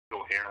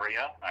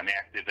area. I'm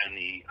active in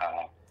the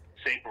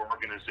SAPE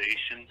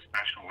organization,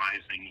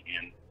 specializing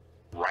in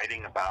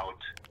writing about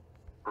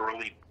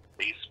early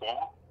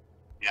baseball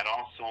and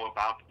also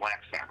about the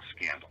Black Sox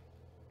scandal.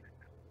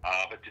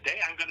 But today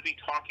I'm going to be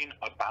talking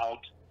about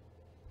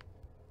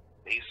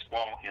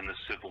baseball in the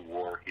Civil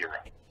War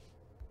era.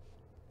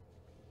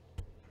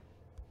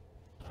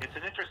 It's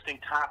an interesting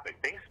topic.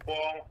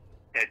 Baseball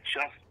had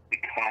just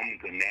become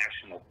the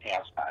national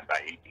pastime by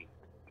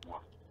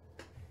 1861.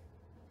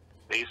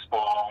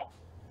 Baseball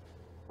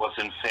was,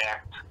 in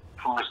fact,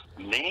 first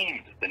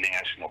named the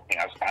national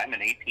pastime in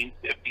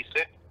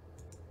 1856.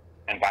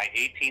 And by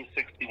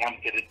 1861,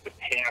 it had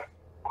surpassed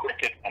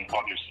cricket and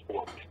other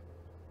sports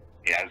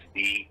as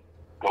the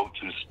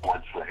go-to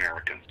sport for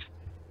Americans.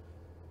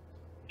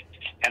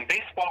 And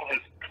baseball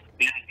has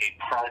been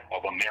a part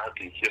of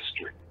American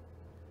history.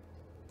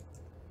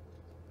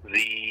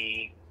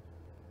 The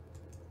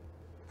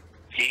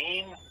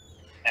game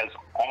has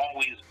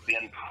always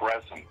been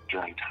present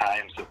during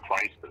times of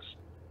crisis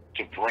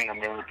to bring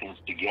Americans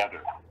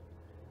together.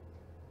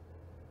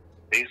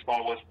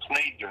 Baseball was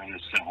played during the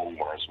Civil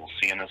War, as we'll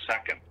see in a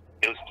second.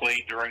 It was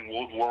played during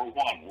World War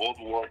I, World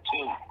War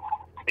II.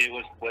 It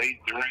was played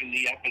during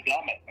the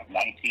epidemic of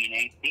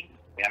 1918,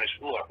 Spanish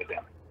flu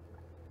epidemic.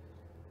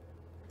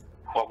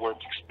 What we're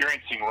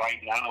experiencing right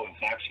now is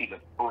actually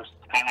the first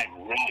time,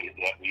 really,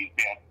 that we've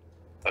had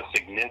a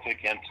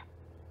significant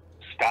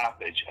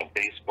stoppage of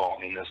baseball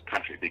in this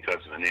country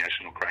because of a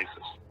national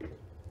crisis.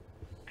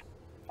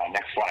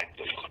 Next slide,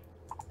 please.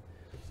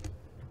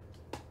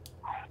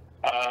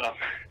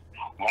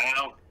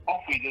 Well,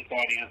 hopefully this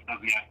audience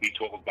doesn't have to be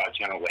told about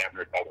General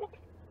Abner Doubleday.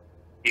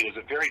 He was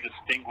a very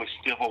distinguished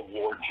Civil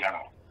War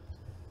general,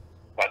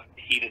 but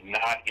he did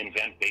not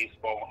invent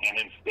baseball and,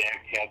 in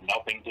fact, had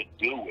nothing to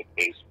do with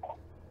baseball.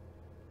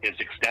 His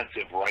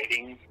extensive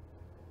writings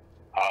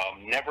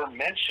never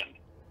mentioned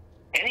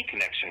any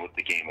connection with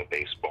the game of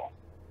baseball.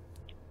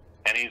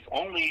 And he's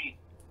only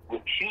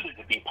reputed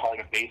to be part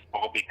of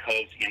baseball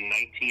because in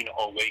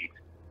 1908,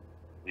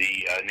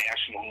 the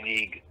National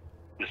League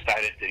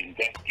decided to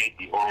investigate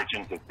the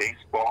origins of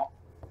baseball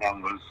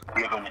and was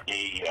given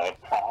a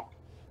prompt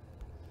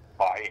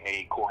by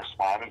a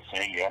correspondent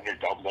saying Abner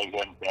Doubleday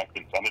had in fact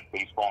invented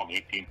baseball in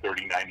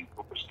 1839 in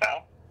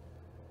Cooperstown.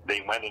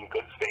 They went in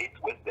good faith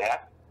with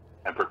that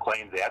and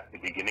proclaimed that the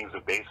beginnings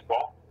of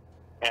baseball.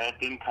 And it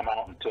didn't come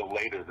out until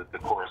later that the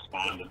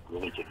correspondent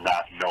really did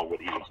not know what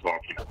he was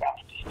talking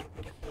about.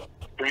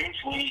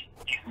 Strangely,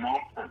 he's known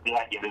for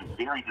that, yet his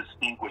very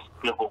distinguished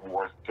Civil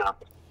War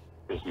service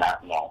is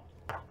not known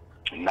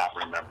and not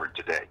remembered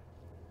today.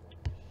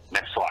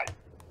 Next slide.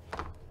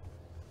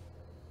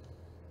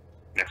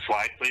 Next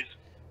slide, please.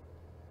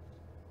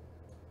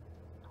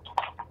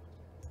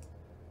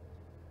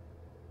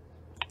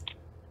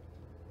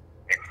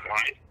 Next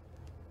slide.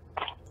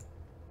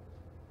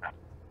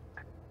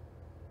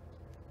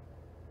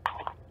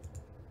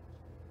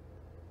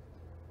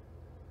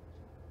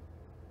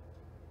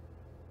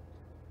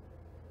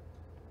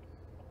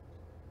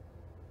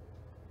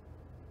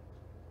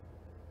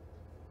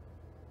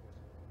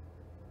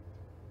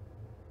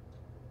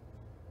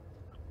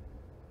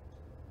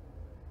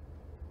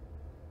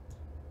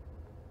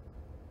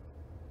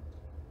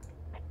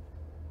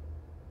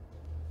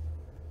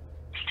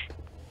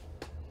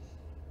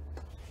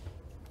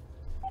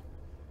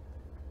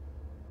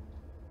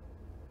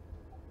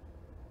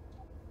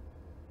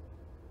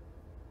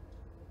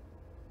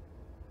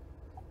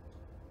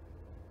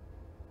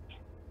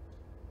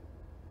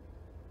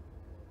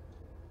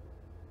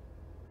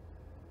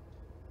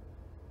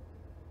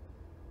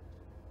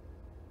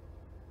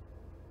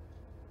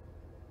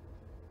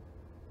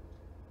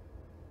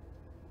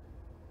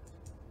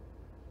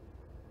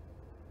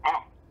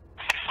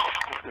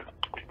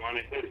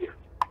 Ahead here.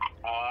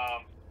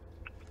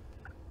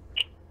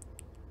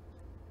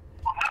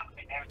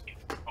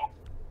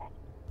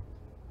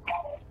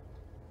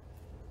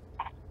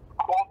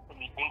 Quote from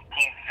the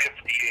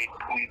 1858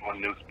 Cleveland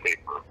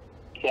newspaper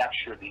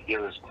captured the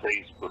era's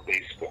craze for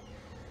baseball.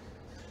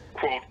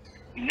 Quote,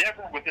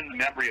 never within the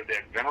memory of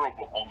that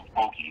venerable old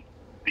fogey,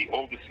 the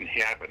oldest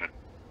inhabitant,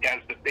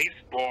 has the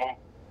baseball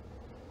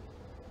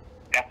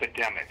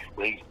epidemic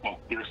raged so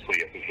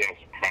fiercely as it has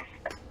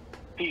present.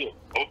 Fields,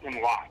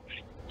 open lots,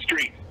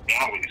 streets,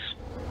 alleys,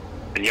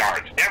 and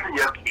yards,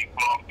 everywhere can be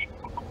found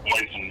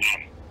boys and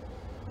men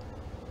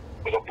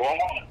with a ball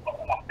and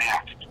a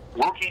bat,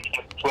 working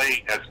at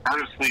play as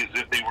earnestly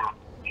as if they were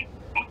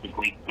the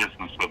great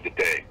business of the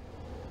day.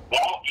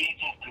 All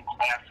ages and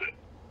classes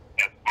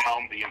have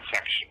found the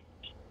infection.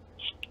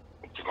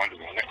 Let's go on to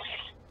the next.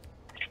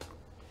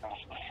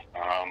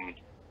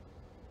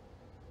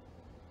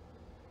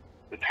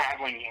 The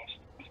toddling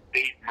youngster, the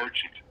state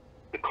merchant,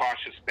 the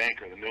cautious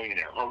banker, the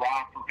millionaire.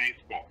 Hurrah for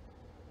baseball.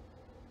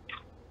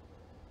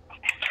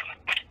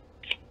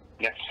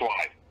 Next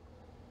slide.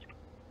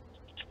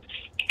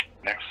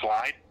 Next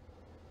slide.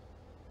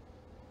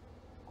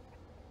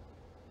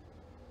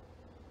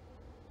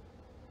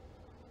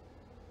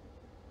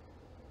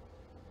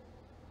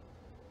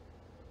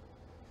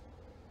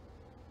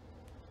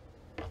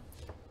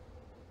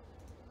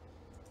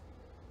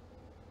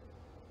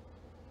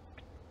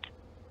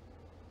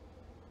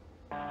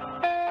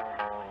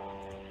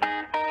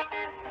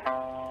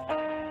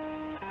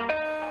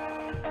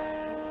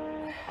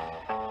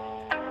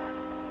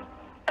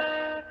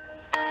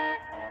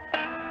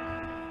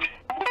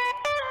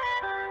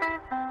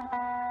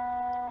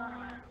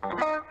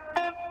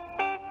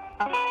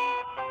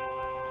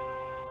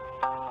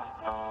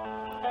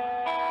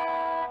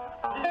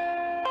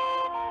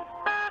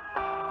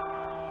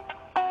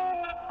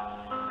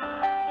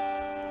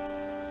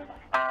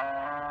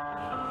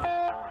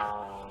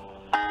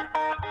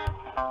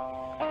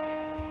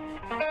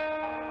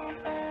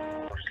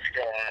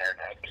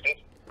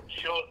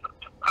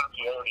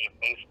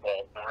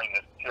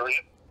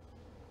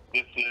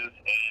 This is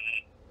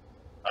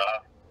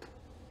a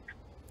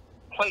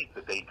plate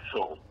that they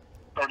sold,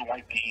 sort of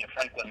like the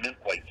Franklin Mint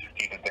plates you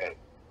see today.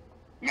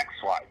 Next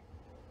slide.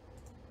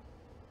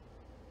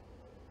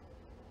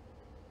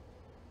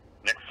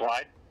 Next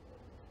slide.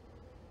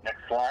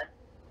 Next slide.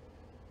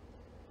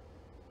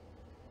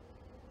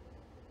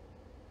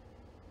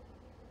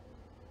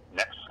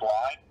 Next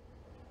slide.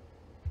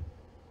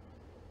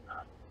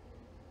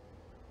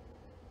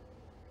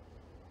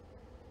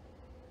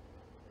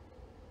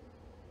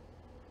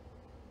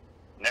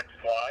 Next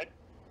slide.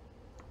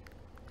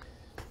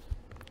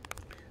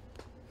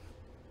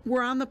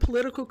 We're on the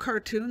political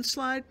cartoon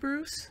slide,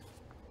 Bruce.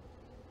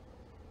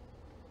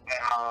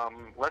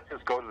 Let's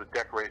just go to the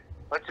decorate.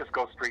 Let's just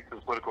go straight to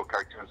the political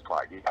cartoon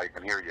slide. I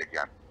can hear you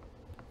again.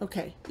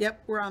 Okay.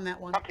 Yep, we're on that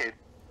one. Okay.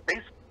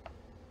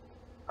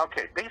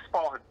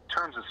 Baseball in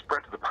terms of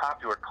spread to the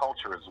popular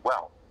culture as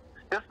well.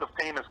 This is the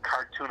famous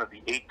cartoon of the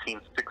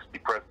 1860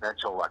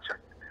 presidential election,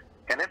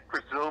 and it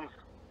presumes,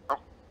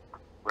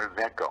 where did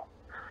that go?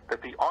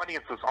 That the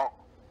audience was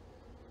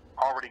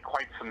already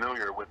quite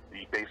familiar with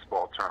the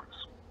baseball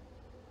terms.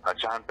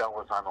 John Bell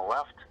was on the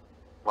left,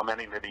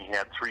 lamenting that he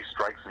had 3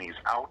 strikes and he's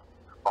out,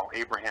 while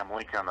Abraham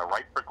Lincoln on the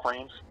right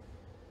proclaims,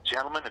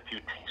 "Gentlemen, if you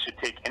should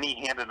take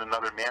any hand in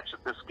another match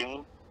at this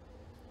game,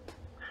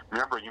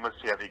 remember you must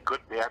have a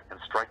good bat and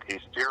strike a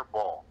fair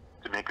ball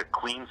to make a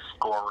clean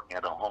score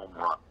and a home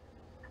run."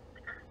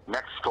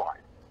 Next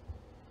slide.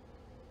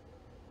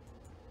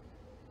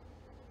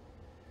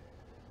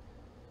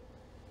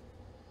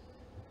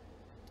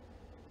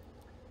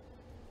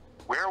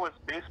 Where was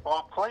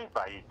baseball played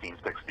by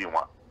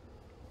 1861?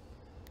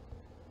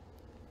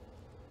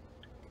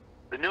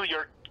 The New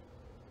York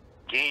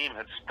game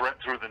had spread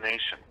through the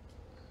nation.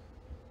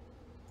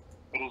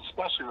 It was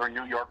especially where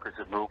New Yorkers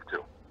had moved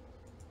to.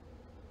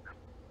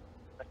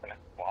 Next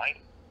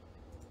slide.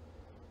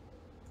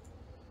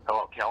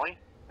 Hello, Kelly.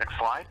 Next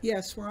slide.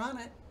 Yes, we're on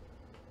it.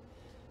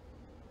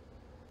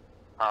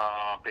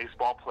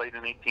 Baseball played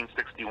in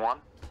 1861.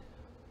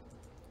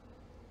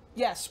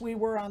 Yes, we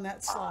were on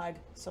that slide,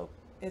 so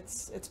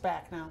it's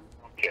back now.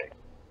 Okay.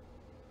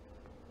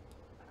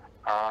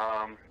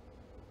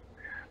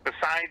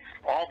 Besides,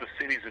 all the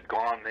cities had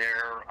gone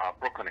there.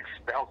 Brooklyn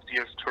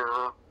Excelsior's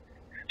tour.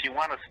 If you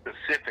want a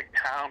specific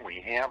town,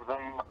 we have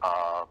them.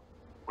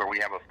 Where we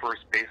have a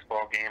first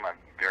baseball game, I'm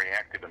very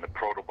active in the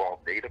Pro Ball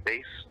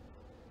database.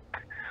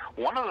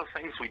 One of the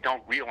things we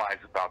don't realize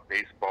about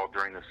baseball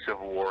during the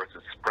Civil War is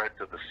it spread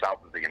to the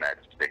south of the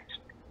United States.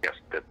 Yes,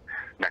 the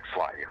next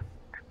slide here.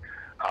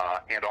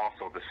 And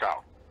also the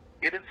south.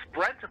 It had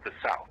spread to the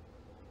south.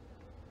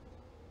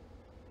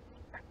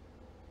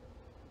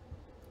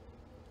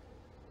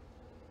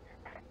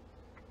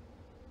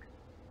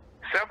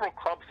 Several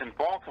clubs in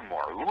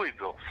Baltimore,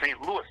 Louisville,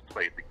 St. Louis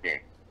played the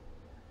game.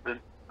 The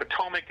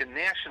Potomac and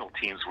national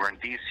teams were in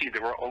D.C.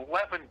 There were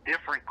 11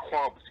 different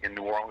clubs in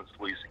New Orleans,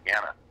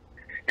 Louisiana.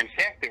 In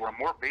fact, there were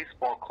more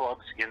baseball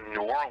clubs in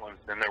New Orleans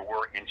than there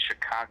were in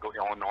Chicago,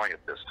 Illinois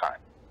at this time.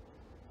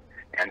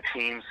 And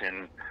teams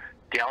in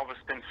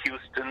Galveston,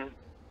 Houston,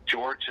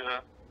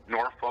 Georgia,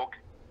 Norfolk,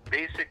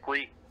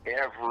 basically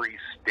every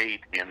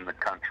state in the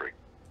country.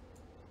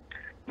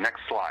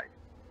 Next slide,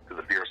 to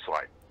the beer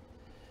slide.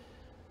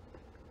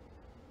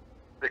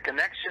 The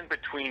connection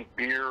between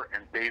beer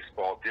and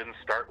baseball didn't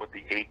start with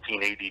the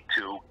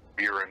 1882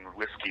 Beer and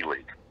Whiskey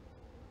League.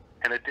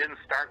 And it didn't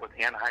start with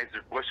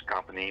Anheuser-Busch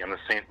Company and the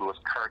St. Louis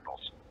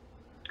Cardinals.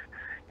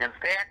 In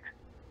fact,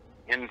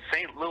 in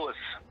St. Louis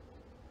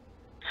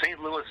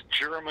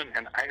German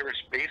and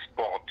Irish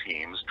baseball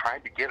teams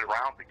tried to get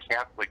around the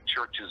Catholic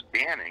Church's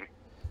banning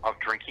of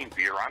drinking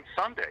beer on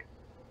Sunday.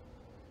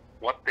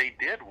 What they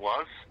did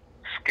was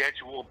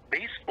schedule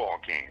baseball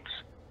games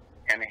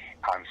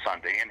on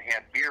Sunday and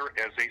had beer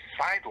as a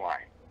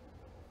sideline.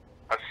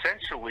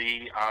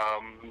 Essentially,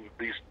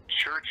 these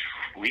church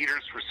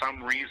leaders, for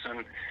some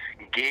reason,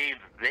 gave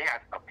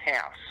that a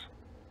pass.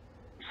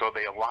 So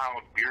they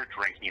allowed beer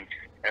drinking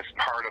as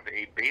part of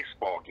a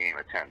baseball game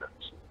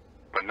attendance,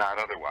 but not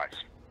otherwise.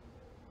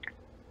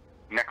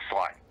 Next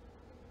slide.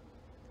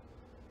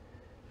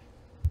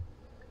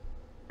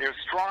 There's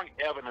strong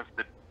evidence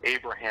that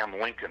Abraham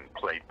Lincoln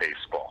played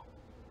baseball.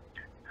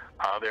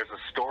 There's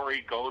a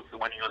story goes that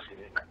when he was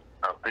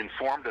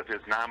informed of his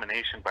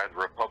nomination by the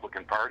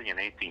Republican Party in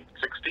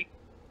 1860,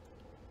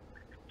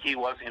 he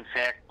was in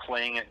fact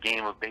playing a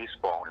game of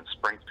baseball in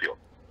Springfield.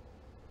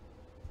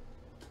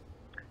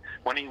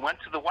 When he went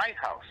to the White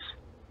House,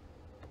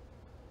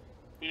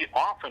 he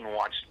often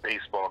watched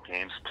baseball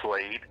games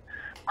played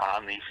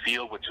on the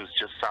field which was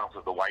just south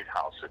of the White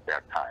House at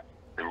that time,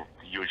 the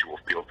usual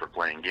field for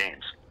playing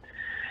games.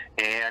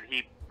 And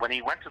when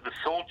he went to the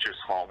Soldiers'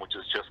 Home, which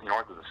is just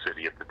north of the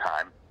city at the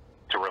time,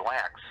 to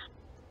relax,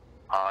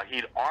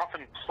 he'd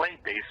often play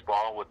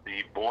baseball with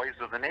the boys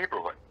of the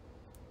neighborhood.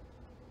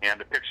 And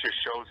the picture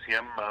shows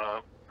him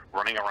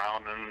running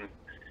around in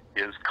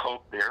his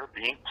coat there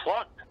being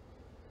plugged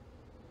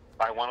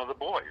by one of the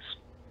boys.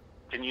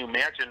 Can you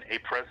imagine a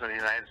president of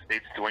the United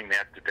States doing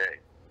that today?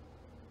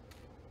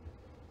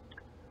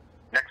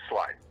 Next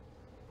slide.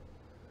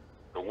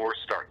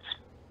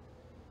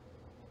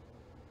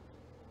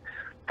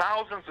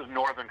 Thousands of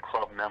Northern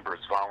Club members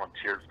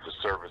volunteered for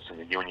service in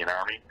the Union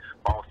Army,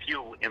 while a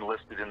few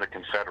enlisted in the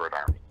Confederate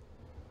Army.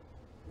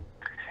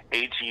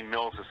 A.G.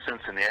 Mills of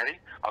Cincinnati,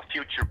 a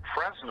future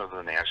president of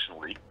the National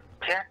League,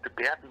 packed a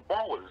bat and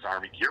ball with his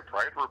Army gear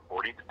prior to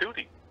reporting to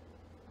duty.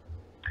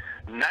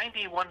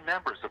 91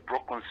 members of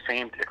Brooklyn's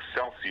famed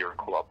Excelsior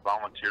Club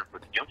volunteered for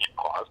the Union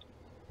cause,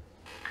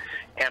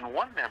 and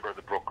one member of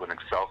the Brooklyn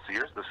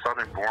Excelsiors, the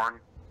Southern-born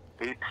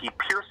A.T.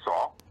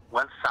 Pearsall,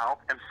 went south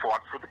and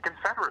fought for the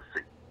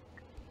Confederacy.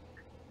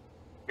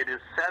 It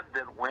is said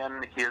that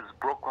when his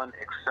Brooklyn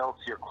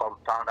Excelsior Club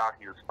found out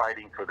he was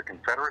fighting for the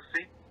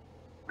Confederacy,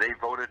 they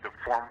voted to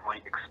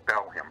formally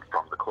expel him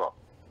from the club.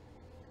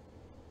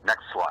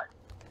 Next slide.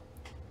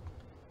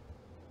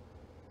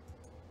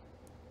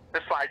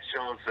 This slide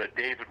shows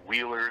David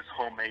Wheeler's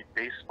homemade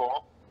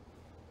baseball.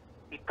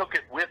 He took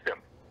it with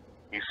him.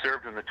 He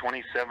served in the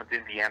 27th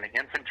Indiana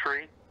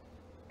Infantry,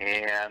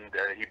 and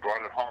he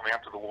brought it home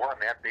after the war,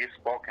 and that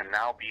baseball can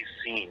now be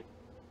seen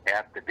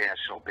at the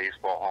National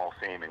Baseball Hall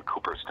of Fame in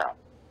Cooperstown.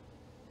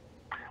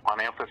 I want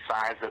to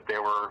emphasize that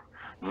there were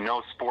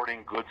no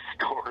sporting goods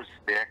stores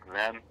back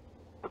then.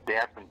 The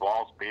bats and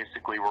balls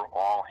basically were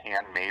all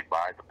handmade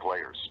by the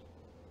players.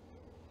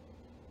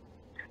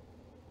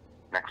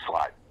 Next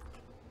slide.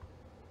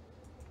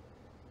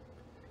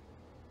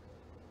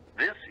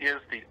 This is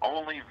the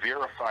only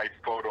verified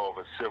photo of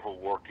a Civil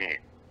War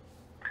game.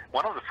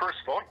 One of the first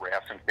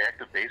photographs, in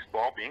fact, of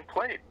baseball being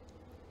played.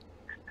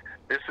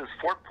 This is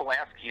Fort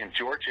Pulaski in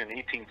Georgia in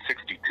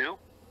 1862.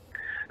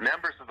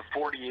 Members of the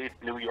 48th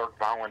New York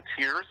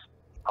Volunteers,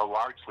 a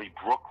largely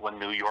Brooklyn,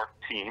 New York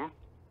team,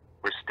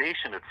 were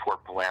stationed at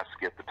Fort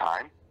Pulaski at the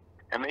time,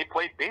 and they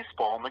played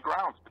baseball on the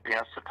grounds to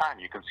pass the time.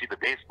 You can see the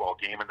baseball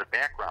game in the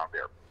background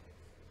there.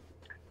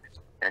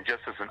 And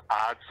just as an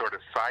odd sort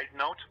of side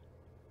note,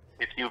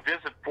 if you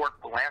visit Fort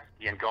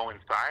Pulaski and go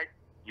inside,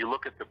 you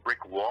look at the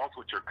brick walls,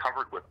 which are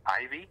covered with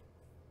ivy,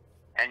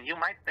 and you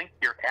might think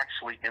you're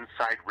actually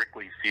inside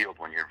Wrigley Field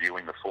when you're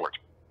viewing the fort.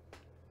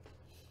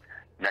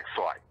 Next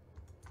slide.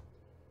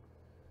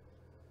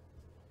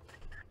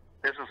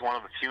 This is one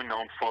of the few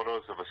known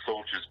photos of a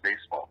soldier's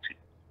baseball team.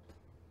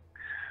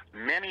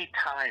 Many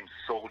times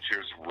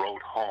soldiers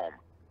wrote home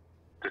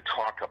to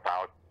talk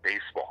about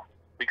baseball.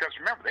 Because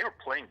remember, they were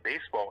playing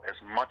baseball as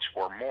much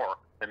or more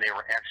than they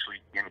were actually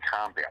in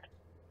combat.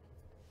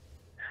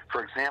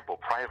 For example,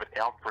 Private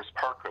Alfred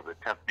Parker of the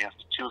 10th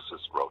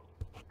Massachusetts wrote,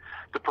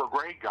 "The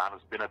parade ground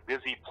has been a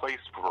busy place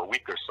for a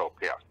week or so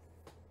past,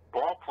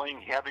 ball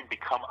playing having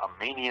become a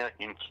mania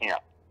in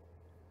camp.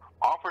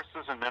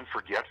 Officers and men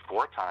forget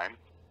for a time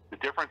the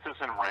differences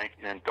in rank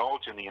and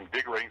indulge in the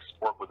invigorating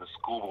sport with a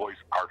schoolboy's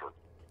ardor."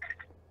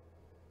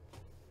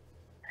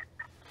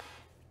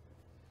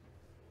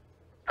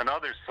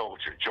 Another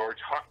soldier, George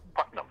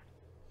Putnam,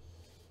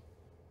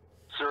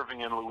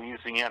 serving in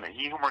Louisiana,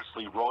 he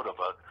humorously wrote of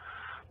a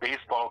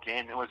baseball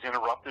game that was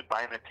interrupted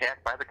by an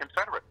attack by the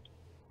Confederates.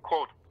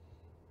 Quote,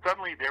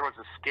 "Suddenly there was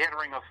a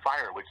scattering of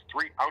fire which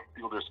 3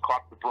 outfielders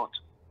caught the brunt.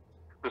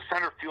 The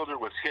center fielder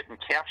was hit and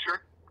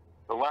captured.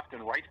 The left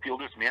and right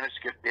fielders managed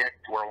to get back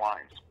to our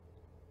lines.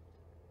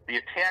 The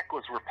attack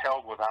was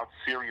repelled without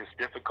serious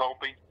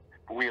difficulty,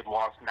 but we had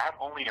lost not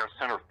only our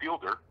center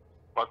fielder,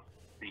 but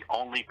the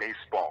only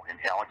baseball in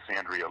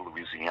Alexandria,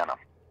 Louisiana."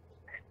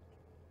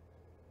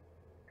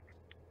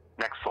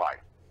 Next slide.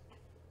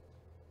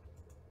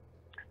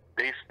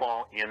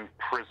 Baseball in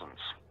prisons.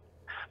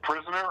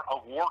 Prisoner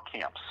of war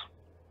camps.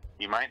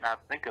 You might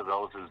not think of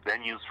those as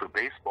venues for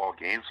baseball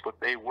games, but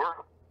they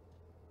were.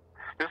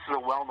 This is a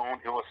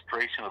well-known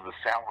illustration of the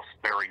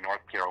Salisbury,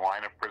 North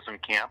Carolina prison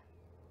camp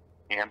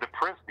and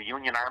the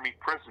Union Army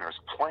prisoners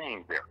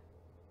playing there.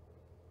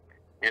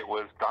 It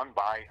was done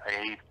by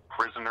a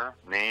prisoner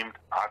named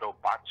Otto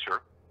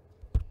Botcher,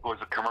 who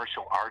was a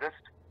commercial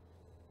artist.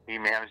 He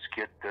managed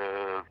to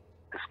get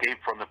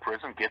escape from the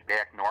prison, get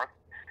back north,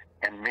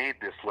 and made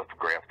this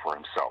lithograph for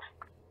himself.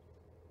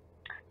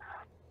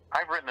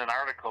 I've written an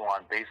article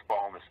on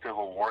baseball and the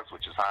Civil Wars,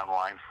 which is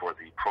online for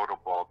the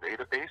Protoball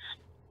database.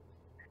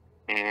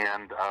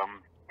 And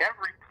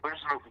every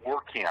prisoner of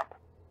war camp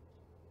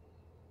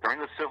during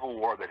the Civil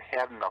War that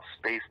had enough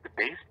space to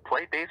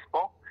play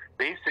baseball,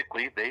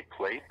 basically they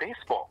played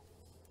baseball.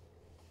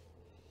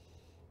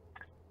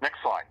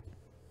 Next slide.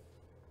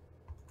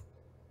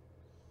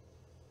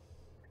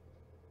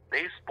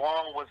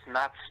 Baseball was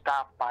not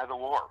stopped by the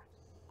war.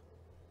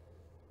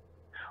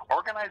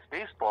 Organized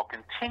baseball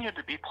continued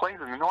to be played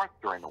in the North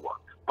during the war,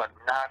 but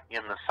not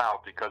in the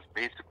South, because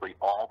basically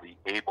all the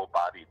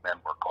able-bodied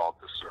men were called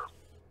to serve.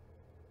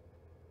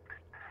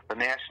 The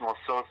National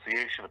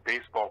Association of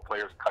Baseball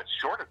Players cut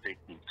short its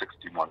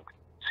 1861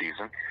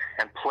 season,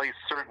 and play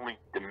certainly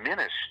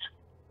diminished,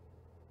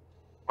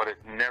 but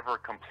it never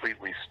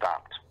completely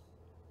stopped.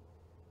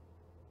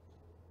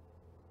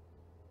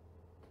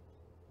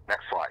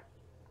 Next slide.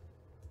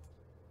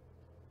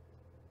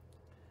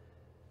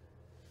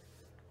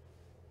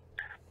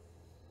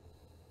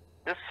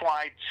 This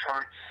slide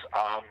charts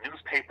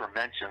newspaper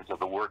mentions of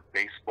the word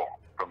baseball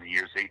from the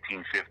years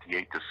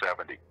 1858 to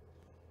 70.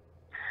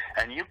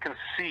 And you can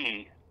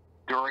see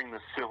during the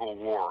Civil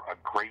War a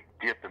great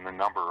dip in the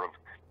number of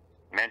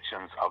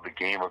mentions of the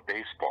game of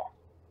baseball.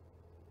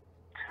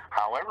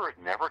 However, it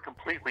never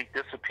completely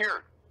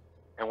disappeared.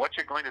 And what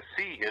you're going to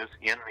see is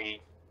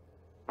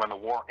when the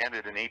war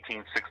ended in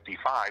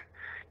 1865,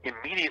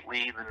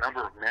 immediately the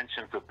number of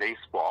mentions of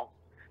baseball,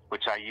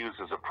 which I use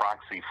as a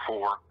proxy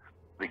for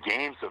the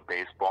games of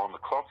baseball and the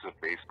clubs of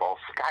baseball,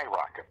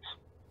 skyrockets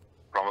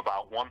from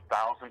about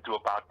 1,000 to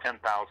about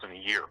 10,000 a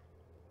year.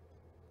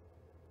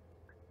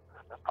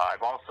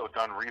 I've also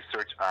done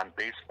research on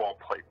baseball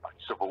played by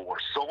Civil War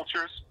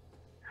soldiers.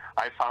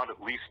 I found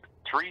at least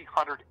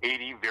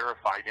 380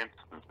 verified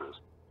instances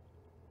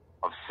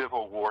of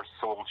Civil War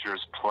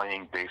soldiers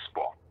playing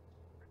baseball.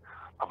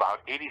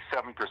 About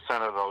 87%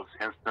 of those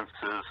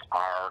instances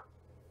are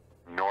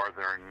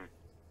Northern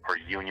or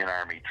Union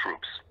Army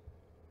troops.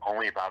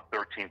 Only about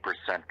 13%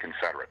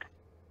 Confederate.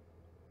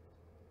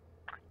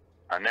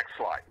 Next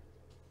slide.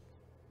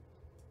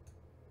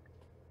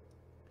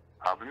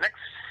 The next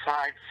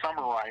slide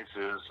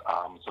summarizes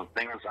some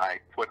things I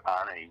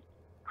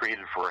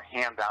created for a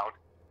handout,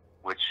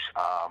 which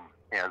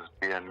has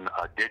been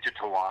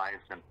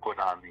digitalized and put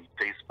on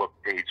the Facebook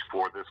page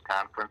for this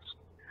conference.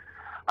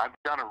 I've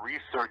done a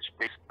research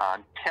based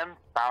on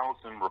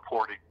 10,000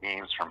 reported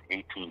games from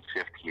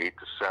 1858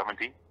 to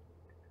 70.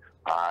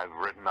 I've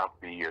written up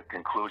the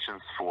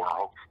conclusions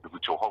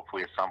which will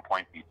hopefully at some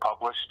point be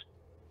published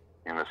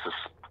in the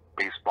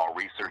Baseball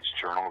Research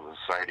Journal of the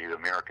Society of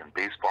American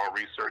Baseball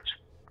Research.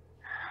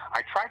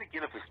 I try to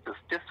give a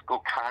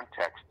statistical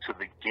context to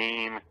the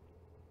game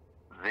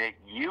that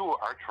you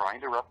are trying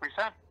to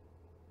represent.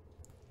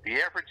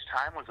 The average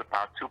time was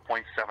about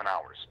 2.7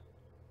 hours.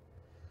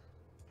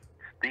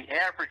 The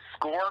average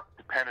score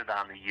depended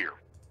on the year.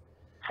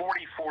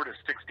 44 to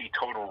 60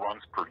 total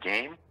runs per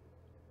game.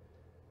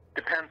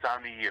 Depends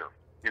on the year.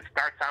 It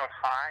starts out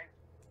high.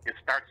 It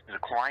starts to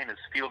decline as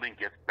fielding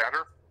gets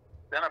better.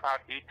 Then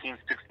about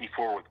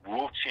 1864 with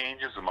rule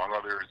changes, among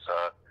others,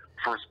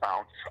 first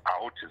bounce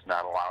out is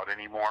not allowed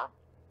anymore.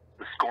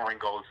 The scoring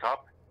goes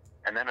up,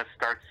 and then it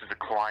starts to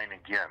decline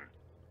again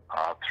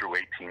through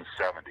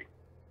 1870.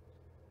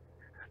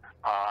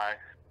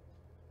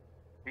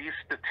 These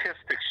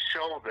statistics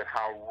show that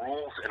how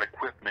rules and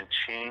equipment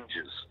change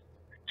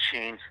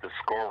the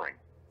scoring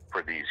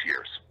for these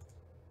years.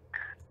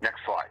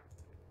 Next slide.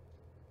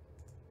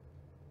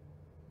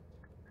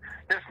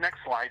 This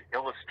next slide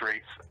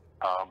illustrates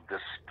the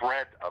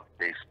spread of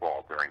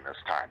baseball during this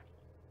time.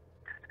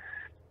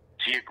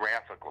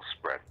 Geographical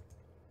spread.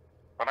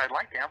 What I'd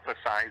like to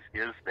emphasize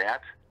is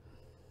that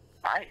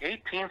by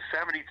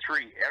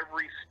 1873,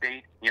 every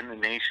state in the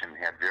nation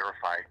had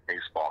verified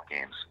baseball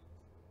games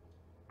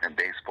and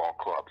baseball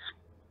clubs.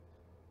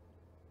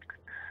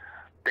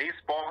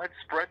 Baseball had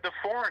spread to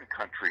foreign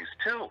countries,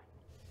 too.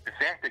 In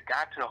fact, it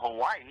got to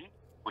Hawaii,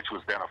 which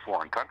was then a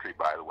foreign country,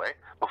 by the way,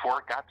 before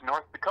it got to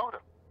North Dakota.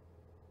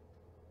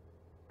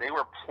 They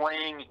were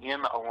playing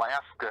in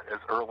Alaska as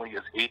early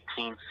as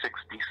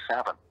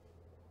 1867.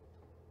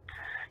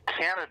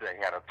 Canada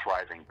had a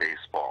thriving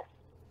baseball.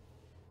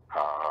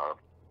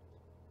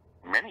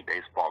 Many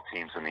baseball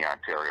teams in the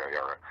Ontario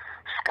area.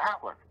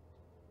 Scotland.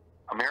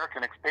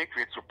 American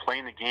expatriates were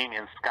playing the game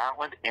in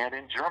Scotland and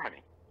in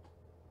Germany.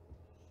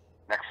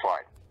 Next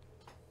slide.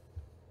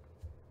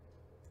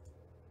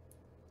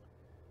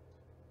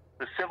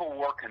 The Civil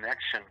War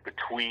connection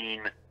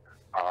between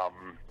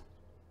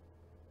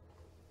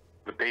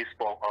the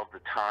baseball of the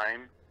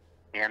time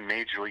and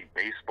Major League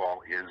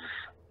Baseball is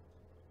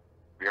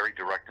very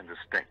direct and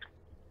distinct.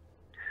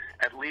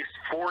 At least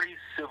 40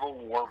 Civil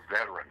War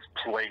veterans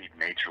played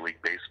Major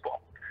League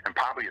Baseball, and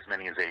probably as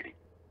many as 80.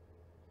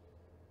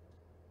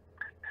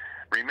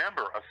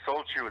 Remember, a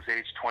soldier who was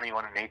age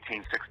 21 in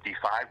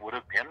 1865 would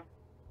have been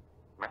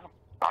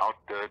about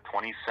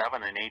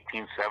 27 in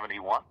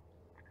 1871.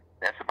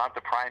 That's about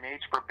the prime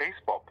age for a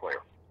baseball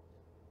player.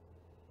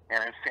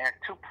 And in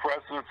fact, two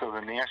presidents of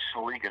the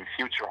National League and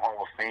future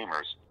Hall of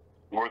Famers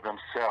were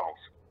themselves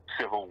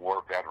Civil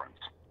War veterans.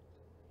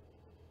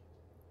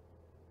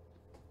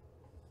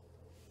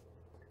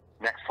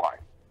 Next slide.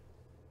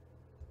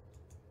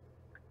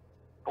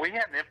 We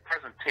had a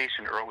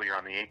presentation earlier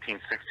on the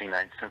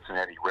 1869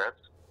 Cincinnati Reds,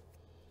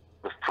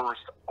 the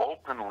first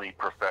openly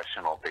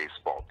professional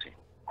baseball team.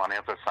 I want to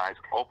emphasize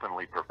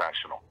openly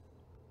professional.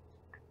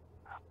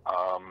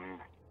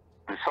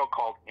 The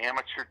so-called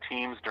amateur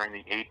teams during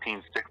the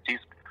 1860s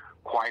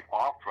quite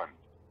often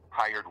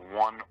hired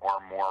one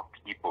or more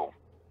people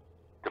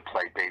to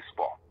play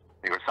baseball.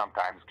 They were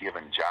sometimes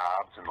given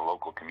jobs in the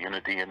local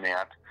community in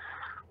that,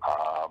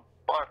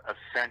 but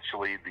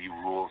essentially the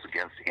rules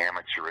against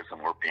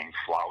amateurism were being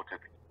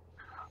flouted.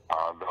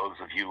 Those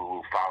of you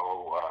who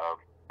follow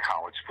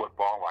college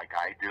football like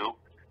I do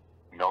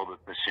know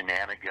that the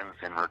shenanigans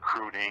in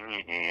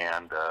recruiting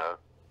and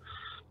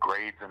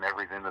grades and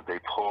everything that they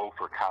pull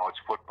for college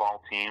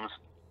football teams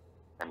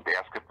and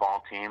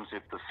basketball teams,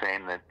 it's the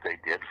same that they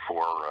did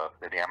for,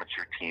 that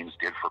amateur teams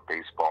did for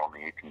baseball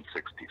in the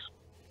 1860s.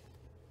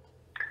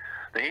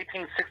 The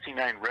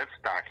 1869 Red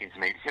Stockings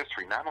made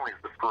history not only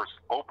as the first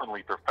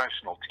openly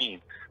professional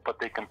team, but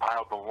they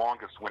compiled the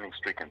longest winning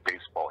streak in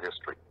baseball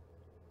history.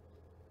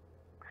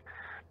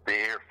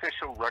 Their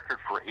official record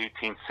for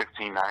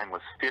 1869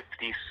 was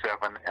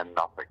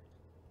 57-0.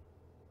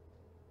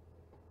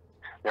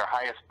 Their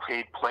highest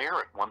paid player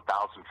at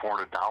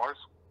 $1,400,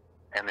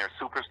 and their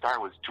superstar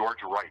was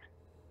George Wright,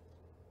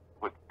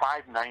 with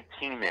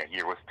 .519 that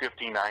year with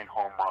 59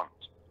 home runs.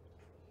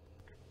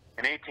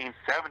 In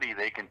 1870,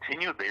 they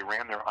continued. They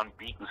ran their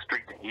unbeaten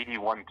streak to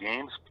 81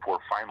 games before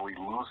finally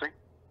losing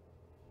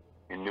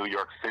in New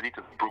York City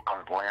to the Brooklyn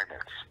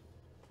Atlantics.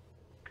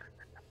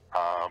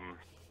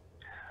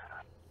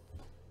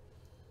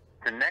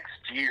 The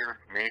next year,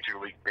 Major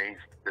League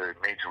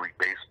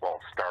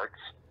Baseball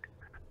starts,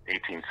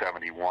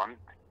 1871,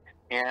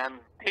 and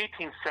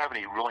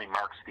 1870 really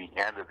marks the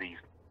end of the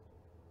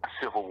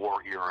Civil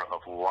War era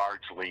of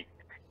largely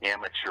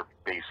amateur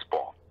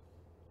baseball.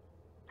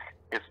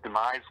 Its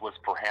demise was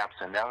perhaps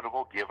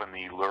inevitable given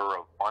the lure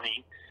of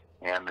money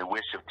and the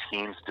wish of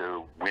teams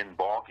to win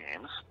ball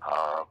games.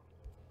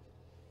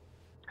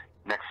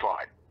 Next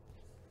slide.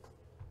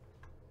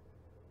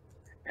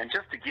 And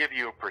just to give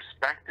you a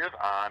perspective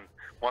on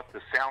what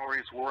the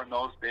salaries were in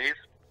those days,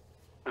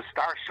 the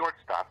star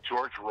shortstop,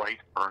 George Wright,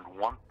 earned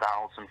 $1,400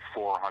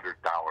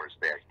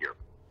 that year.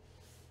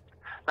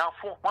 Now,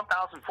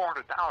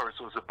 $1,400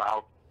 was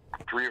about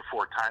 3 or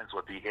 4 times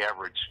what the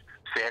average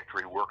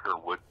factory worker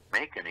would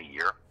make in a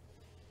year.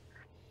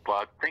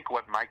 But think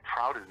what Mike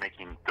Trout is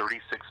making, $36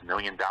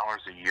 million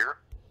a year.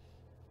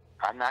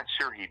 I'm not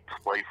sure he'd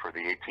play for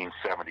the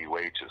 1870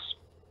 wages.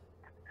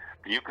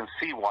 But you can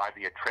see why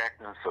the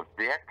attractiveness of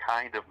that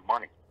kind of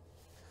money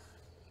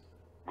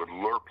would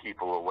lure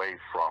people away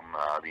from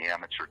the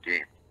amateur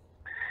game.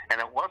 And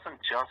it wasn't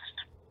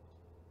just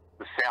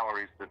the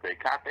salaries that they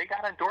got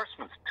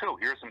endorsements too.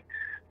 Here's a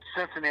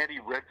Cincinnati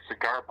Red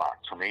cigar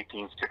box from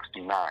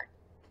 1869.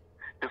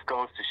 This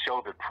goes to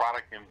show that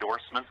product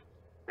endorsements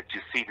that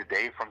you see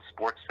today from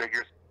sports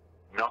figures,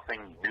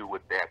 nothing new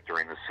with that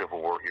during the Civil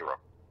War era.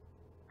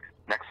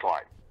 Next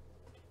slide.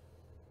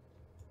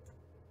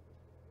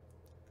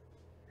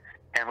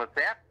 And with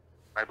that,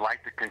 I'd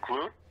like to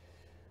conclude.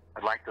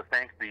 I'd like to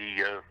thank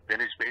the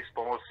Vintage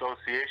Baseball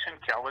Association,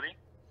 Kelly,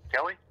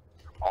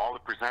 all the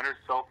presenters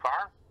so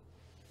far,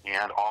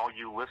 and all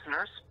you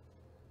listeners.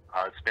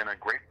 It's been a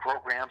great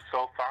program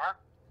so far.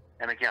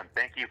 And again,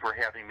 thank you for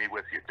having me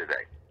with you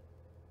today.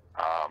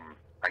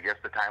 I guess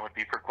the time would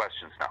be for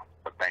questions now,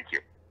 but thank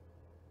you.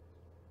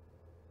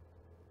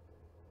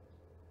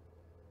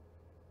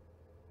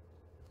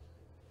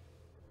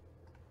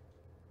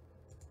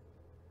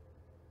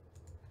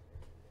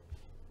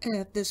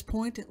 At this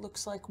point, it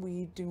looks like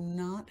we do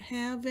not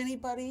have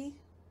anybody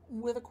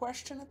with a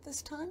question at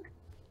this time.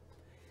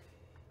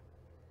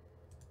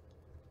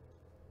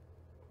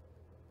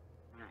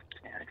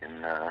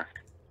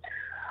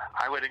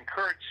 I would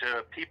encourage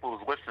people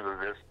who listen to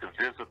this to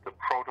visit the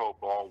Proto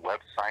Ball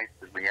website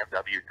that we have,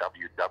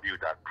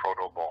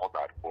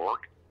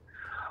 www.protoball.org.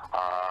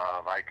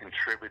 I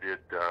contributed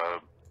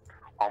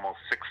almost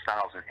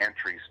 6,000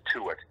 entries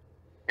to it.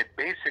 It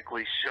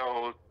basically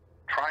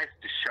tries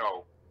to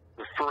show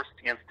the first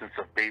instance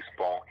of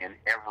baseball in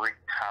every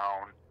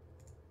town,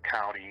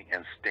 county,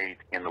 and state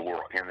in the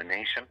world, in the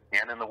nation,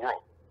 and in the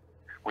world.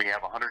 We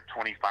have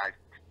 125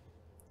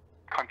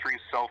 countries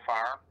so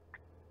far.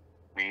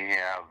 We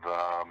have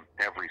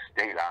every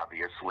state,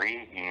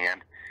 obviously,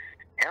 and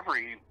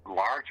every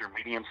large or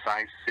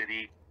medium-sized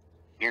city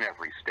in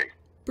every state.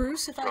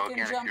 Bruce, if I can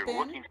again, jump if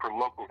you're looking for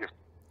local history,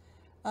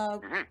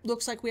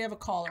 looks like we have a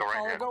caller.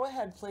 Caller, go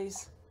ahead,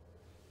 please.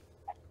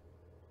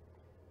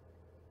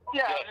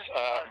 Yeah. Yes,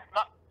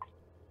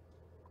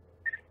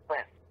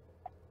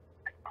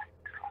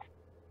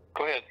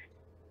 go ahead.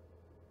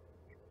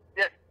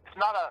 Yeah, it's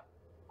not a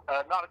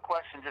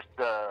question. Just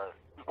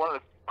one of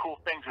the cool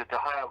things that the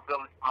Ohio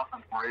Village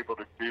Muffins were able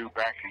to do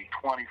back in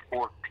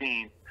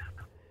 2014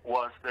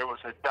 was there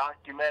was a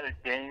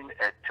documented game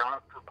at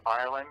Johnson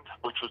Island,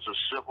 which was a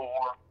Civil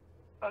War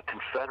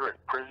Confederate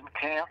prison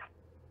camp,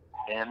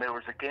 and there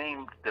was a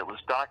game that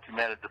was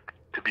documented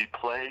to be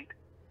played.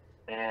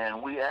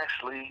 And we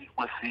actually,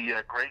 with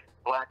the Great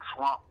Black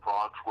Swamp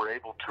Frogs, were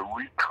able to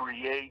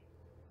recreate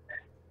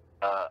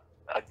a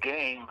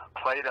game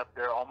played up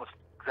there almost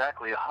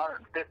exactly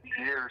 150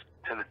 years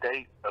to the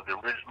date of the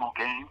original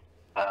game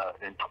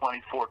in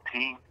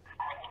 2014.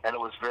 And it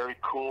was very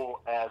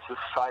cool as this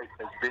site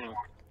is being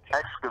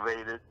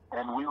excavated,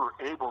 and we were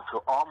able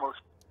to almost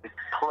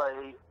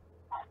play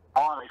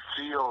on a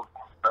field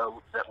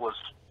that was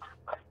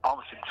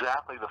almost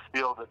exactly the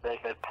field that they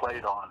had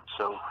played on.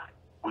 So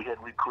we had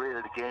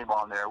recreated a game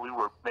on there. We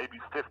were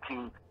maybe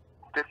 15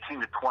 to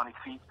 20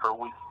 feet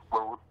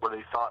where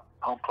they thought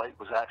home plate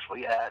was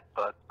actually at.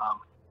 But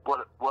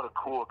what a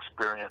cool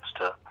experience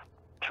to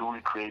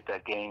recreate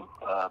that game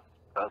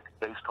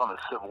based on the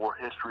Civil War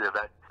history of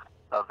that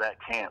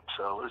camp.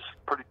 So it's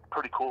a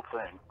pretty cool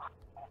thing.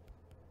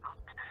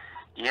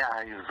 Yeah,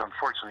 I was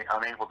unfortunately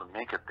unable to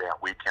make it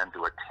that weekend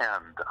to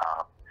attend.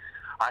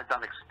 I've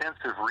done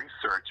extensive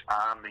research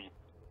on the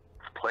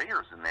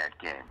players in that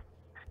game,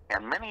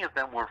 and many of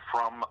them were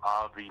from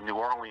the New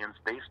Orleans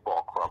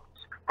baseball clubs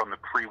from the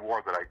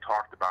pre-war that I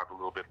talked about a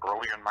little bit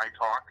earlier in my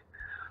talk.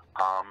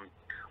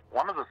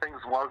 One of the things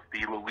was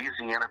the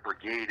Louisiana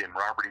Brigade in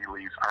Robert E.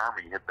 Lee's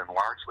army had been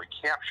largely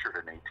captured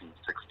in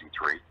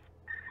 1863,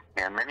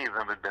 and many of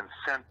them had been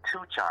sent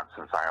to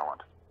Johnson's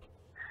Island.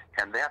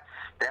 And that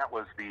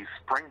was the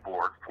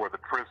springboard for the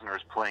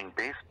prisoners playing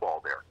baseball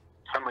there.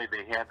 Suddenly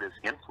they had this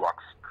influx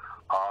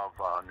of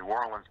New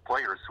Orleans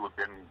players who had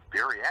been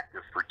very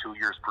active for 2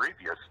 years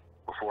previous,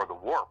 before the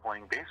war,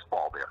 playing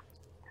baseball there.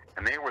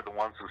 And they were the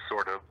ones who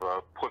sort of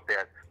put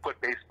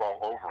baseball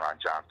over on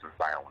Johnson's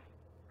Island.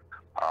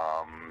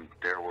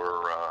 There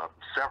were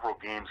several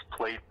games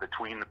played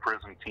between the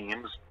prison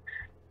teams,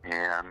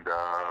 and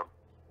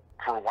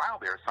for a while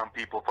there, some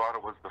people thought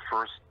it was the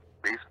first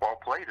baseball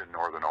played in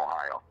northern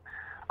Ohio.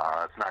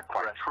 It's not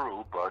quite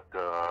true, but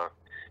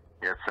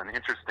it's an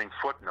interesting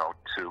footnote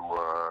to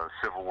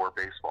Civil War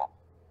baseball.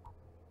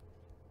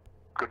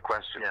 Good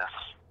question.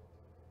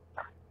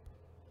 Yes.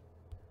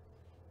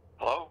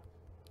 Hello?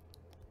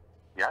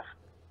 Yes?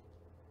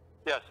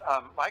 Yes,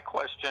 my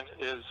question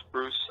is,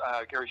 Bruce,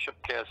 Gary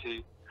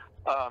Shipcassie,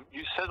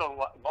 you said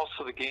most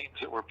of the games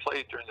that were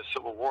played during the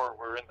Civil War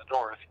were in the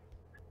North.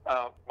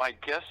 My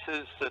guess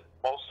is that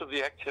most of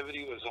the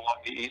activity was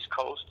along the East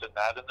Coast and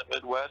not in the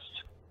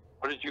Midwest.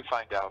 What did you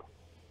find out?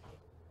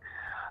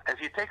 As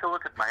you take a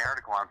look at my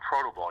article on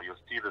Protoball, you'll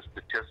see the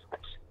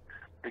statistics.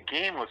 The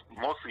game was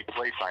mostly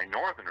played by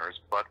Northerners,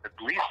 but at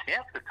least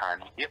half the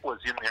time it was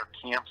in their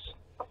camps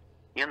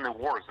in the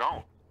war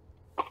zone.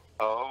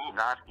 Oh,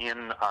 Not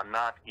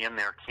in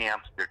their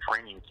camps, their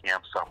training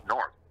camps up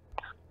north.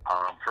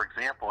 For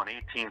example, in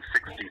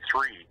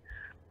 1863,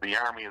 the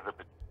Army of the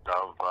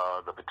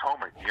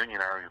Potomac, the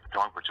Union Army of the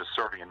Potomac, which was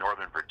serving in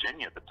Northern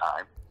Virginia at the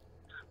time,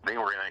 they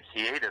were in a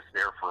hiatus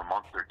there for a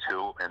month or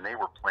two, and they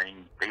were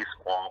playing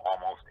baseball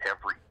almost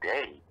every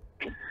day.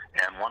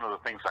 And one of the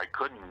things I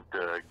couldn't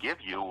give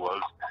you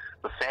was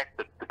the fact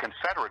that the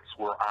Confederates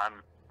were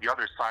on the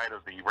other side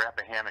of the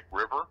Rappahannock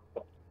River,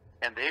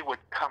 and they would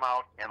come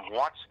out and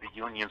watch the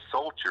Union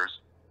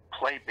soldiers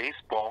play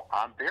baseball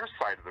on their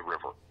side of the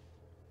river.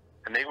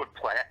 And they would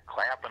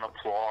clap and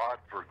applaud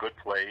for good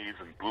plays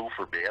and boo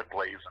for bad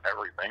plays and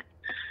everything.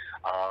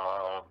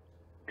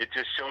 It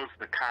just shows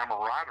the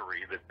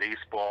camaraderie that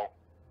baseball,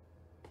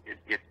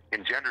 it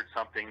engendered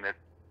something that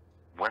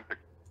went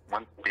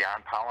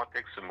beyond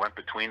politics and went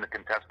between the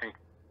contesting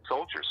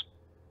soldiers.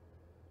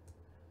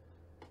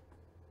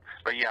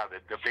 But yeah,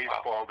 the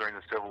baseball during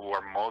the Civil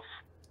War,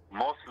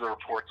 most of the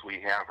reports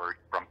we have are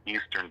from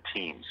Eastern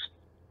teams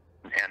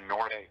and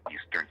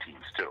Northeastern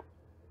teams too.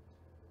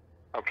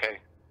 okay.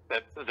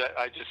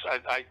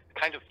 I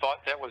kind of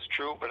thought that was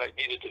true, but I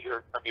needed to hear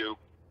it from you.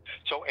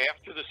 So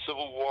after the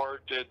Civil War,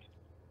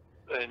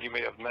 and you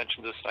may have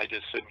mentioned this, and I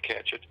just didn't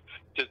catch it,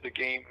 did the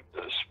game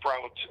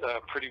sprout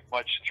pretty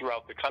much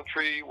throughout the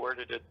country? Where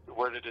did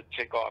it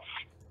take off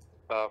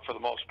for the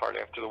most part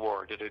after the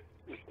war? Did it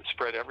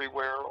spread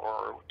everywhere,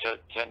 or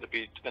tend to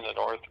be in the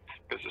North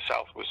because the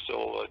South was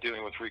still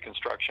dealing with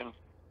Reconstruction?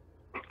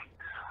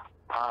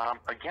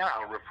 Again,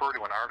 I'll refer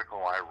to an article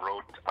I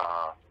wrote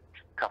a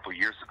couple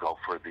years ago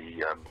for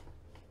the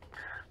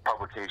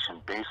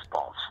publication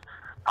Baseballs,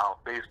 how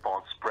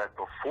baseball spread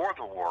before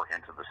the war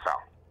into the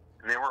South.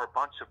 And there were a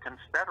bunch of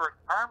Confederate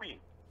Army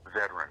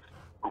veterans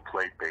who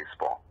played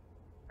baseball,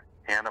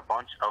 and a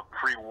bunch of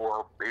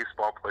pre-war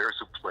baseball players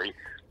who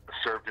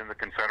served in the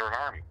Confederate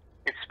Army.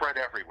 It spread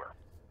everywhere.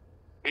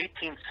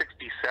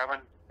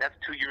 1867, that's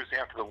 2 years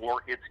after the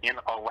war, it's in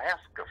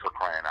Alaska, for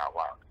crying out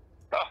loud.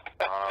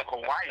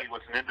 Hawaii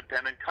was an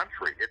independent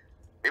country.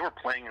 They were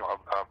playing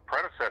a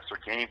predecessor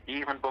game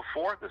even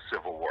before the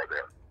Civil War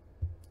there.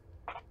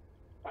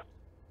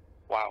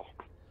 Wow.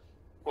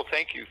 Well,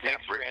 thank you.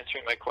 Thanks for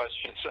answering my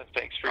questions, and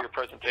thanks for your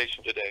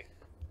presentation today.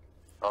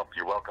 Oh,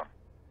 you're welcome.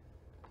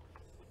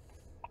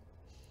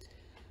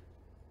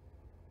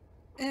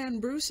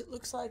 And Bruce, it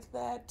looks like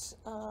that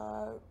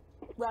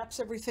wraps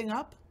everything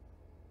up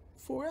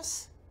for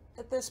us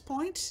at this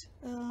point,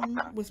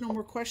 with no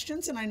more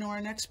questions. And I know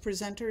our next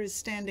presenter is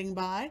standing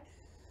by.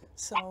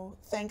 So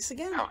thanks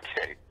again.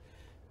 Okay.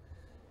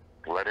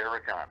 Let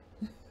Eric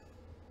on.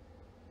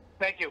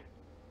 Thank you.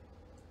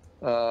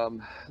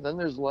 Then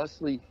there's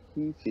Leslie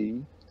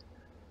Heafy.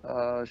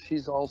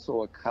 She's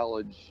also a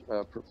college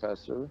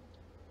professor,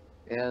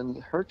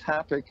 and her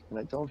topic, and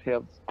I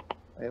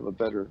have a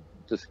better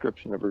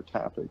description of her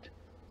topic.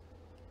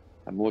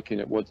 I'm looking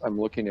at what I'm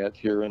looking at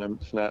here, and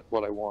it's not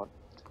what I want.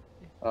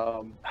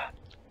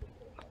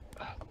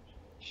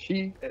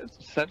 She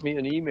sent me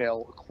an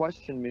email,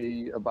 questioned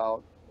me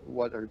about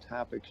what her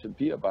topic should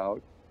be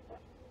about,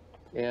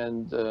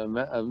 and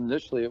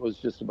initially it was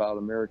just about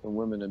American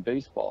women in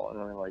baseball,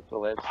 and I'm like,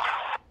 well,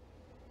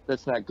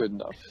 that's not good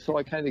enough. So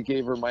I kind of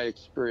gave her my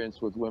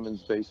experience with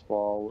women's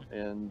baseball,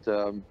 and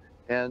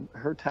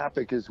her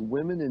topic is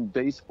women in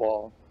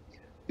baseball,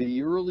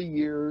 the early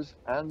years,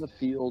 on the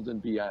field,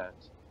 and beyond.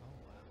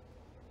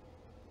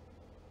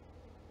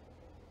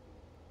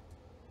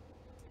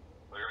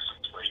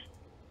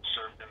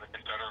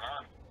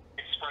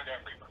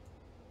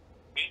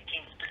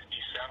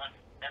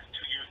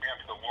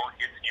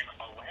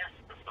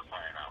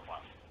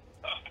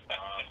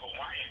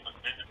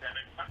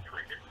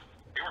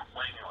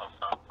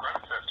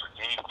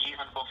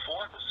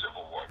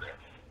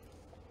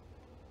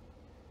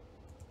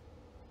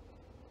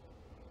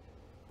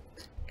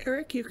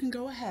 Eric, you can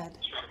go ahead.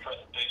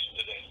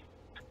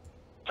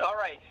 All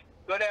right.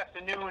 Good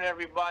afternoon,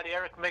 everybody.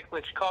 Eric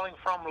Miklich calling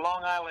from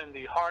Long Island,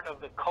 the heart of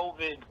the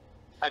COVID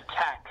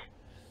attack.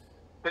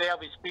 Today I'll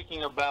be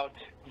speaking about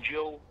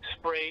Joe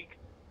Sprague,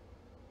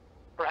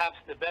 perhaps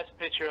the best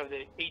pitcher of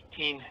the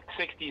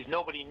 1860s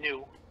nobody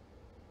knew.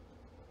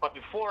 But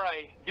before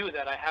I do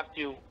that, I have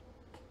to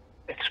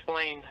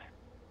explain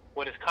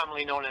what is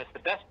commonly known as the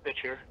best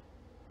pitcher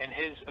and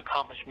his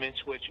accomplishments,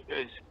 which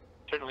is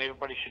certainly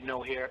everybody should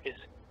know here, is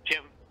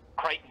Jim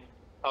Crichton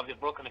of the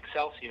Brooklyn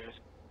Excelsiors.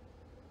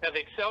 Now, the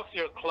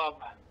Excelsior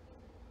club,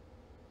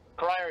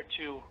 prior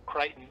to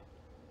Crichton,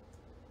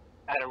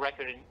 had a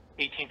record in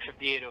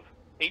 1858 of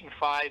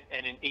 8-5,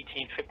 and in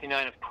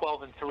 1859 of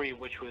 12-3,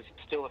 which was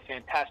still a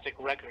fantastic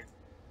record.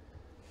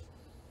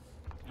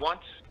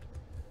 Once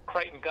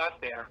Crichton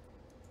got there,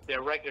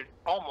 their record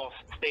almost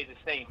stayed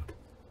the same.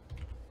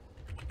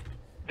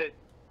 The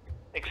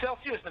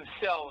Excelsiors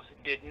themselves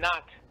did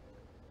not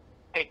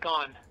take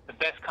on the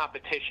best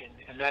competition,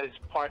 and that is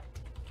part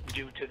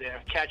due to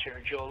their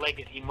catcher, Joe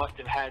Leggett. He must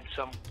have had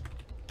some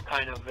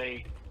kind of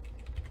a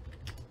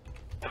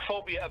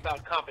phobia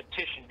about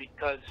competition,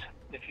 because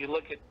if you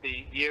look at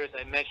the years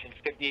I mentioned,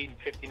 58 and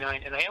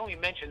 59, and I only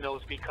mention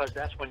those because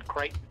that's when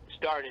Crichton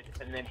started,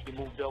 and then he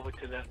moved over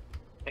to the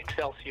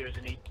Excelsiors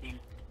in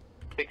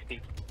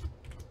 1860.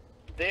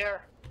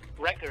 Their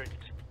records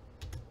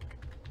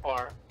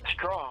are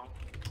strong,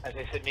 as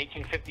I said, in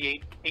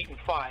 1858,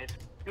 8-5,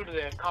 due to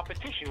their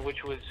competition,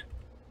 which was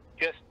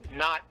just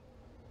not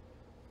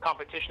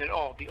competition at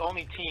all. The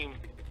only team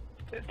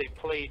that they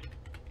played,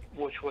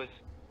 which was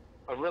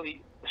a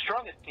really the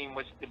strongest team,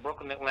 was the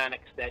Brooklyn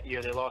Atlantics that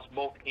year. They lost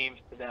both games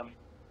to them,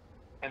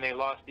 and they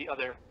lost the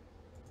other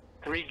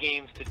 3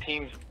 games to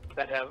teams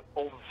that have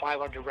over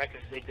 500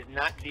 records. They did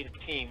not beat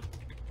a team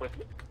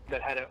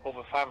that had an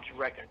over 500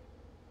 record.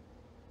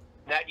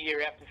 That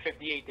year, after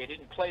 58, they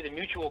didn't play the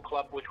Mutual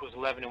Club, which was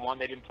 11-1.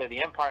 They didn't play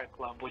the Empire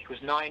Club, which was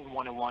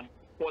 9-1-1,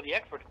 or the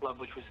Expert Club,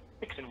 which was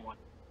 6-1.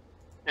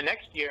 The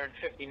next year, in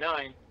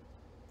 59,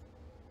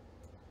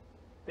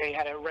 they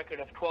had a record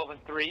of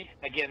 12-3.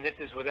 Again, this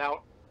is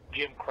without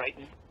Jim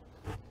Crichton.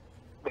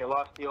 They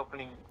lost the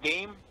opening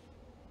game.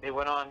 They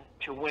went on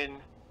to win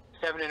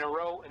 7 in a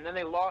row, and then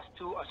they lost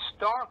to a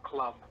star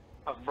club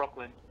of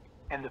Brooklyn.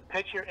 And the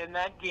pitcher in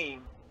that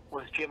game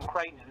was Jim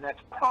Crichton, and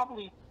that's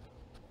probably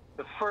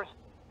the first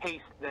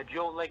taste that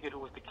Joe Leggett, who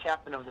was the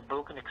captain of the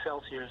Brooklyn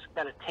Excelsiors,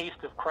 got a taste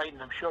of Crichton.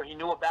 I'm sure he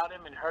knew about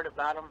him and heard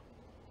about him.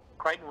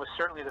 Crichton was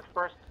certainly the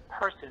first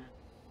person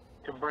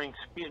to bring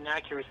speed and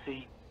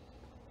accuracy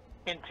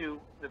into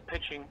the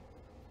pitching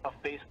of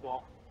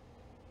baseball.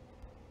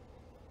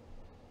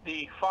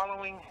 The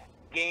following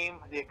game,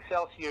 the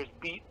Excelsiors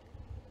beat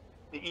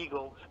the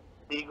Eagles,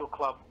 the Eagle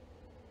Club.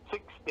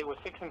 They were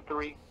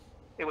 6-3.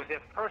 It was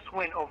their first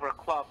win over a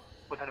club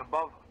with an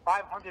above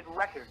 500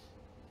 record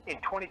in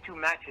 22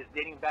 matches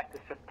dating back to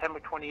September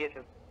 28th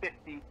of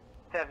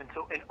 57.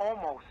 So in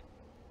almost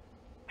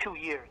 2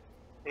 years,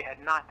 they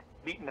had not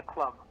beaten a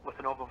club with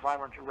an over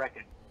 500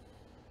 record.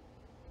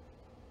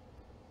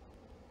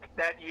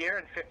 That year,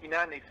 in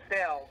 59, they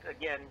failed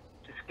again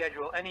to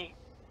schedule any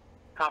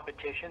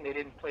competition. They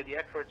didn't play the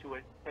Experts, who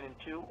were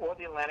 10-2, or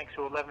the Atlantics,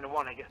 who were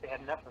 11-1. I guess they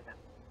had enough of them.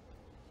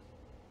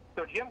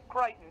 So Jim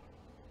Crichton,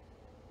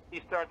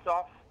 he starts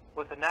off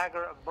with the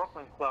Niagara of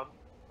Brooklyn club,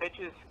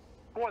 pitches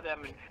for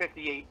them in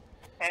 58,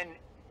 and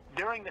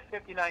during the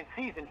 59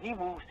 season, he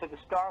moves to the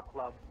Star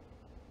Club.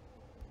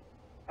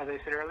 As I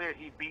said earlier,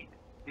 he beat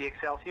the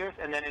Excelsiors,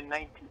 and then in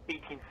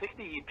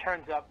 1860, he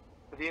turns up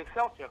with the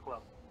Excelsior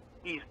Club.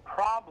 He's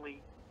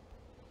probably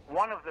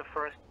one of the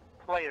first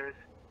players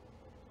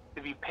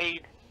to be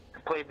paid to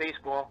play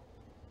baseball.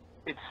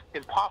 It's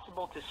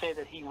impossible to say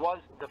that he was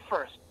the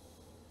first.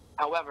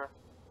 However,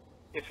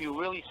 if you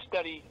really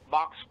study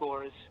box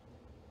scores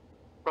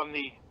from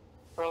the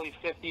early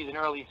 50s and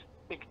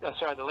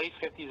the late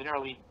 50s and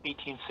early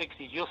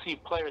 1860s, you'll see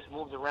players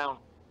moved around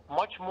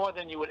much more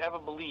than you would ever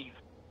believe.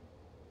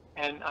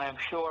 And I am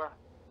sure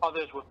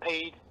others were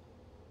paid.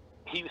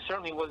 He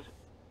certainly was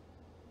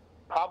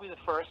probably the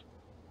first,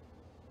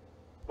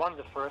 one of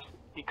the first,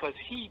 because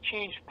he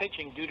changed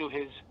pitching due to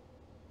his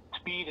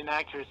speed and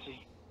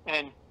accuracy.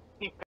 And